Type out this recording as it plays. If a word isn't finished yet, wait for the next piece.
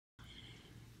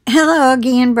Hello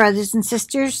again, brothers and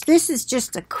sisters. This is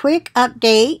just a quick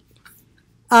update.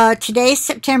 Today's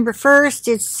September 1st.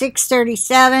 It's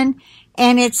 6:37,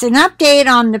 and it's an update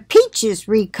on the peaches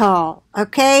recall.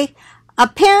 Okay?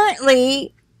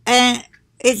 Apparently,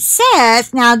 it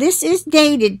says, now this is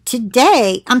dated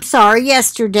today.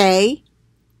 Yesterday.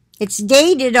 It's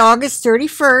dated August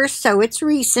 31st, so it's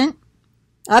recent.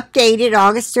 Updated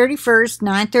August 31st,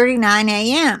 9:39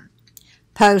 a.m.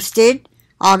 Posted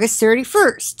August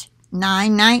 31st,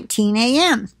 9:19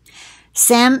 a.m.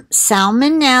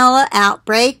 Salmonella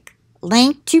outbreak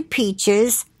linked to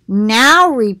peaches now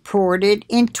reported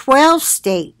in 12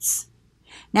 states.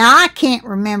 Now, I can't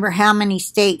remember how many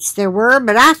states there were,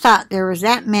 but I thought there was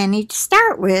that many to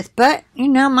start with. But, you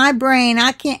know, my brain,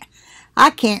 I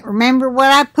can't remember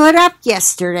what I put up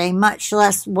yesterday, much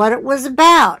less what it was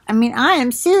about. I mean, I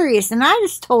am serious, and I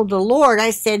just told the Lord,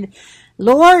 I said,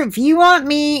 Lord, if you want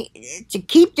me to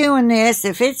keep doing this,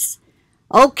 if it's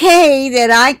okay that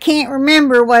I can't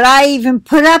remember what I even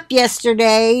put up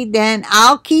yesterday, then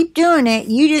I'll keep doing it.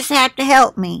 You just have to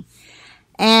help me.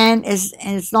 And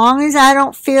as long as I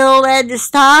don't feel led to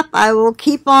stop, I will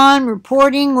keep on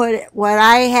reporting what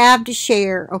I have to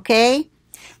share, okay?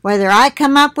 Whether I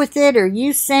come up with it or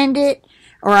you send it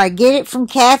or I get it from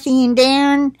Kathy and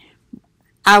Dan,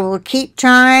 I will keep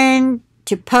trying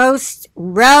to post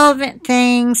relevant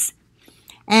things.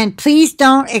 And please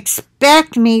don't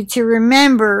expect me to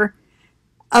remember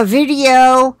a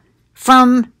video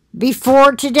from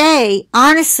before today.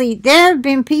 Honestly, there have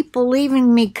been people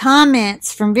leaving me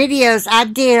comments from videos I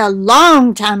did a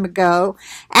long time ago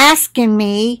asking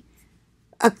me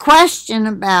a question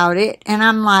about it. And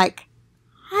I'm like,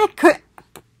 of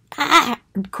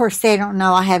course, they don't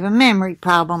know I have a memory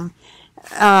problem,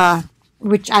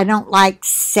 which I don't like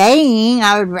saying.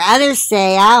 I would rather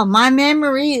say, oh, my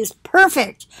memory is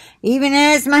perfect, even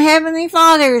as my Heavenly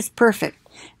Father is perfect.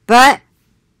 But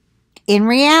in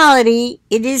reality,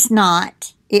 it is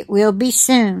not. It will be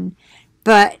soon.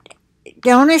 But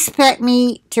don't expect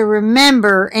me to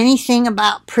remember anything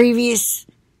about previous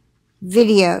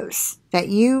videos that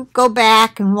you go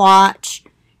back and watch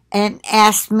and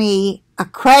ask me a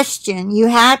question. You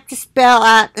have to spell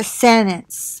out the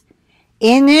sentence.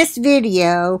 In this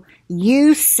video,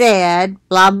 you said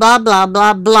blah, blah, blah,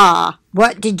 blah, blah.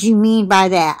 What did you mean by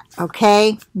that?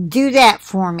 Okay? Do that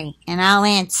for me, and I'll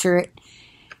answer it.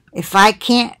 If I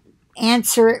can't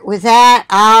answer it with that,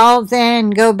 I'll then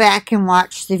go back and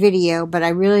watch the video, but I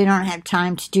really don't have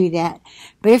time to do that.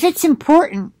 But if it's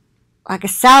important, like a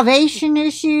salvation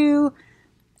issue,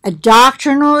 a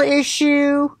doctrinal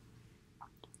issue,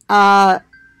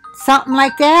 something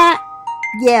like that,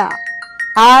 yeah,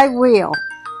 I will.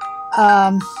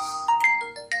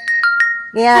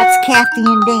 Yeah, it's Kathy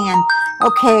and Dan.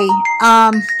 Okay,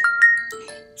 I'll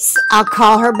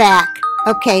call her back.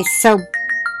 Okay, so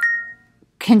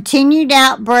continued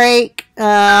outbreak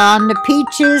on the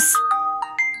peaches.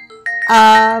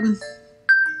 I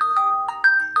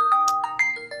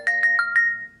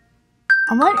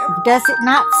wonder, does it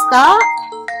not stop?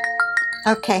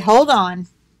 Okay, hold on.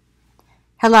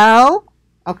 Hello?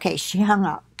 Okay, she hung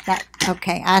up.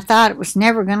 Okay, I thought it was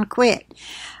never going to quit.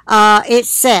 It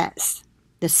says,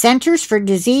 the Centers for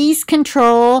Disease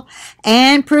Control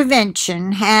and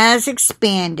Prevention has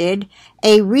expanded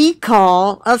a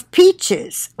recall of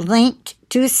peaches linked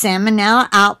to a salmonella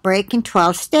outbreak in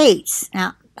 12 states.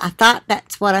 Now, I thought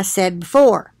that's what I said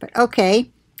before, but okay.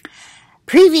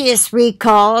 Previous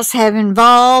recalls have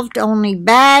involved only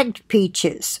bagged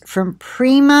peaches from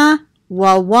Prima,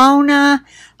 Wawona,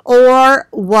 or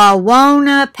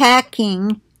Wawona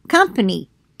Packing Company.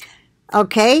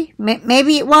 Okay,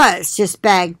 maybe it was just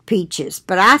bagged peaches,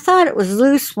 but I thought it was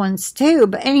loose ones too.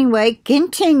 But anyway,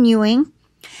 continuing,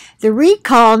 the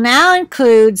recall now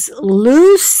includes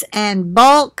loose and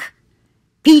bulk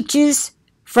peaches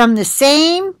from the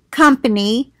same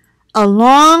company,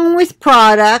 along with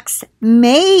products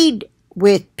made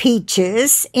with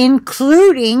peaches,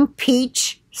 including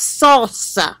peach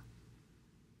salsa.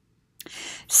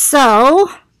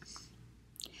 So,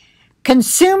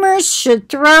 consumers should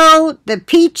throw the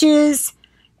peaches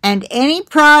and any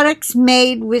products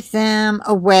made with them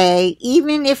away,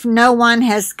 even if no one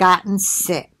has gotten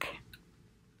sick.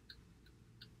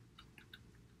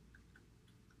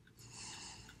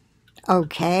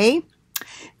 Okay.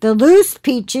 The loose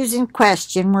peaches in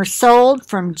question were sold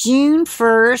from June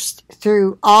 1st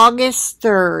through August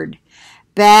 3rd.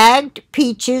 Bagged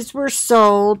peaches were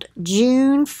sold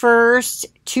June 1st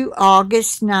to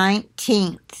August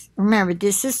 19th. Remember,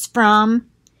 this is from,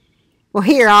 well,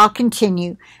 here, I'll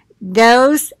continue.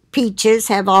 Those peaches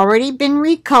have already been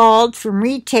recalled from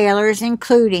retailers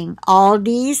including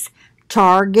Aldi's,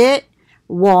 Target,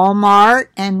 Walmart,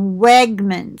 and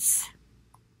Wegmans.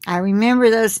 I remember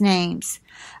those names.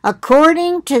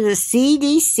 According to the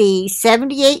CDC,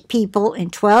 78 people in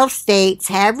 12 states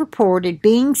have reported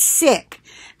being sick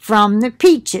from the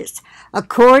peaches.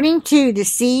 According to the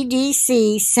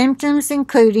CDC, symptoms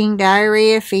including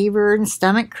diarrhea, fever, and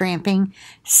stomach cramping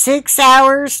 6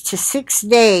 hours to 6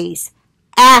 days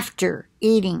after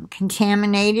eating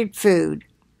contaminated food.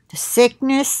 The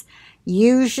sickness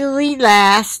usually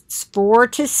lasts 4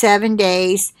 to 7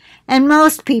 days, and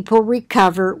most people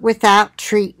recover without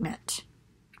treatment.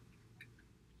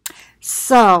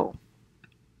 So,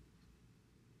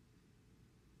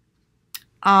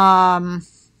 according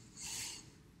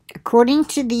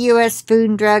to the U.S.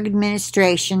 Food and Drug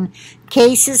Administration,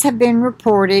 cases have been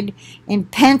reported in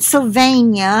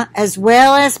Pennsylvania as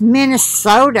well as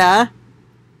Minnesota,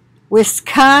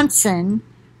 Wisconsin,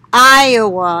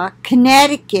 Iowa,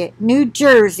 Connecticut, New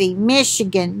Jersey,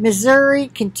 Michigan, Missouri,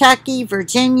 Kentucky,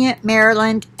 Virginia,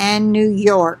 Maryland, and New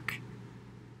York.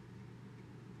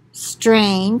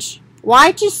 Strange.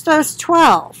 Why just those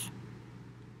 12?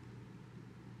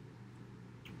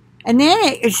 And then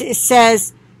it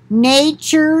says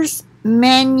Nature's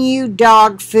Menu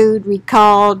dog food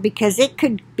recalled because it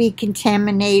could be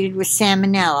contaminated with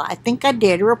salmonella. I think I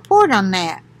did a report on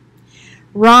that.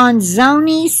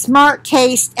 Ronzoni Smart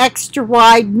Taste Extra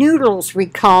Wide Noodles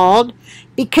recalled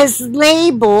because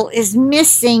label is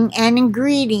missing an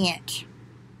ingredient.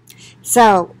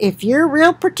 So, if you're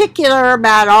real particular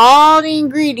about all the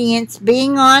ingredients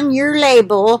being on your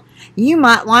label, you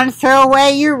might want to throw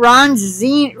away your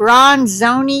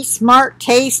Ronzoni Smart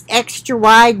Taste Extra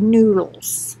Wide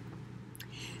Noodles.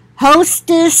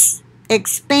 Hostess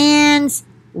expands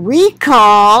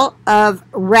recall of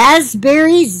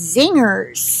Raspberry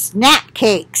Zingers snack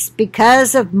cakes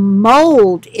because of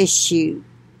mold issue.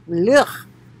 Ugh.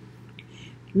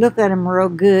 Look at them real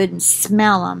good and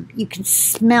smell them. You can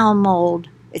smell mold.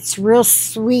 It's real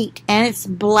sweet and it's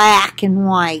black and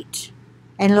white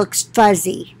and looks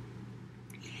fuzzy.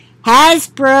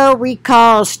 Hasbro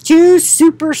recalls 2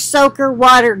 Super Soaker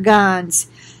water guns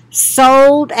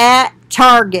sold at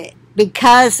Target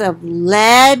because of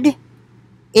lead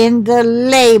in the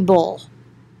label.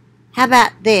 How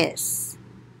about this?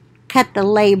 Cut the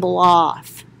label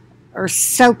off or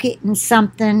soak it in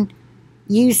something.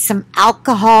 Use some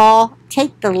alcohol.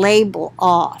 Take the label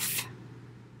off.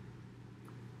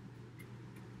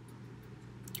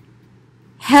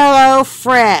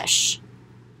 HelloFresh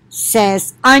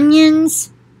says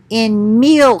onions in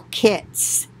meal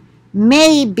kits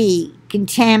may be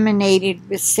contaminated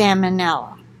with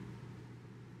salmonella.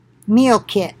 Meal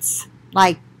kits,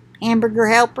 like Hamburger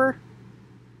Helper,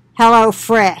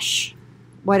 HelloFresh,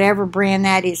 whatever brand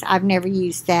that is. I've never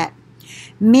used that.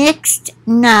 Mixed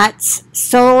nuts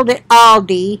sold at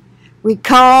Aldi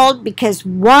recalled because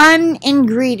one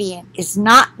ingredient is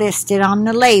not listed on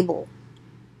the label.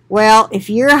 Well, if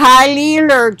you're highly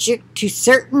allergic to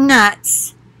certain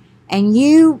nuts and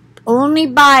you only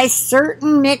buy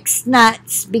certain mixed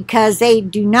nuts because they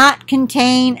do not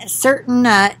contain a certain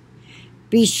nut,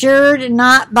 be sure to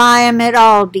not buy them at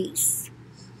Aldi's.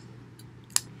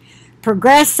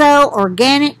 Progresso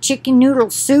organic chicken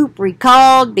noodle soup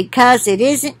recalled because it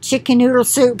isn't chicken noodle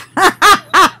soup.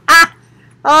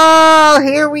 Oh,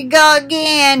 here we go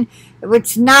again.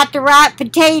 It's not the right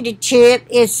potato chip.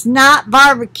 It's not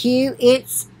barbecue.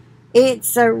 It's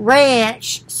a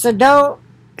ranch. So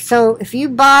if you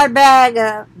buy a bag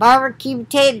of barbecue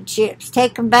potato chips,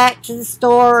 take them back to the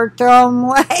store or throw them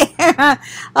away.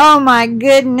 Oh my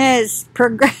goodness.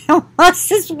 What's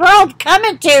this world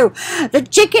coming to? The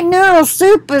chicken noodle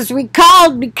soup is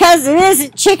recalled because it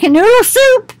isn't chicken noodle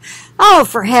soup? Oh,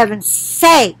 for heaven's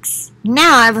sakes.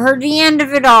 Now I've heard the end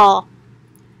of it all.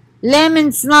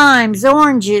 Lemons, limes,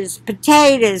 oranges,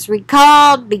 potatoes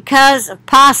recalled because of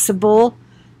possible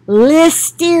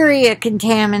listeria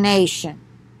contamination.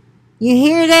 You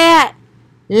hear that?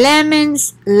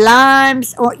 Lemons,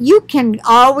 limes, or you can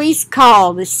always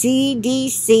call the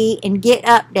CDC and get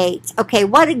updates. Okay,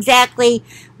 what exactly,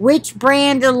 which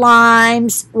brand of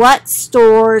limes, what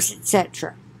stores,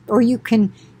 etc. Or you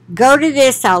can go to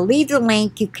this, I'll leave the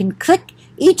link. You can click,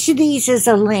 each of these is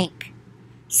a link.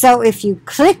 So if you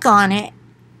click on it,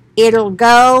 it'll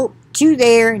go to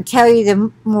there and tell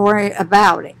you more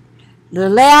about it. The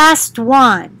last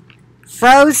one,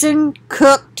 frozen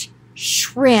cooked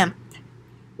shrimp,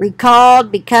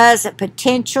 recalled because of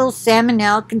potential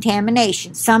salmonella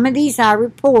contamination. Some of these I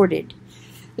reported.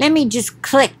 Let me just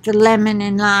click the lemon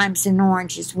and limes and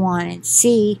oranges one and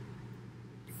see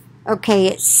Okay,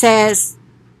 it says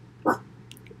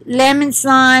lemons,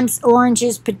 limes,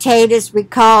 oranges, potatoes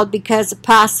recalled because of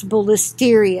possible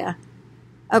listeria.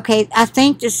 Okay, I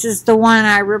think this is the one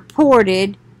I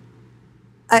reported.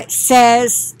 It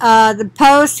says the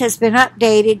post has been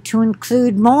updated to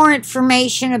include more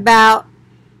information about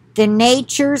the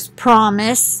Nature's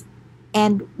Promise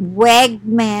and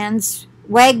Wegmans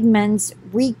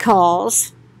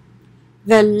recalls.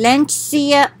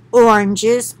 Valencia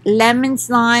oranges, lemons,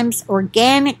 limes,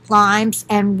 organic limes,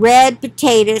 and red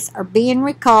potatoes are being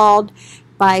recalled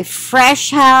by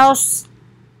Fresh House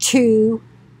 2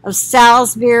 of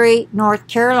Salisbury, North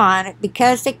Carolina,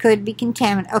 because they could be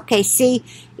contaminated. Okay, see,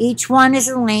 each one is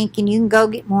a link, and you can go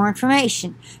get more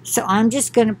information. So I'm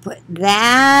just going to put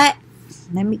that.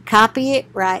 Let me copy it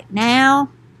right now.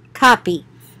 Copy.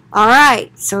 All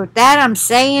right, so with that, I'm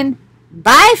saying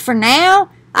bye for now.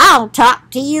 I'll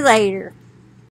talk to you later.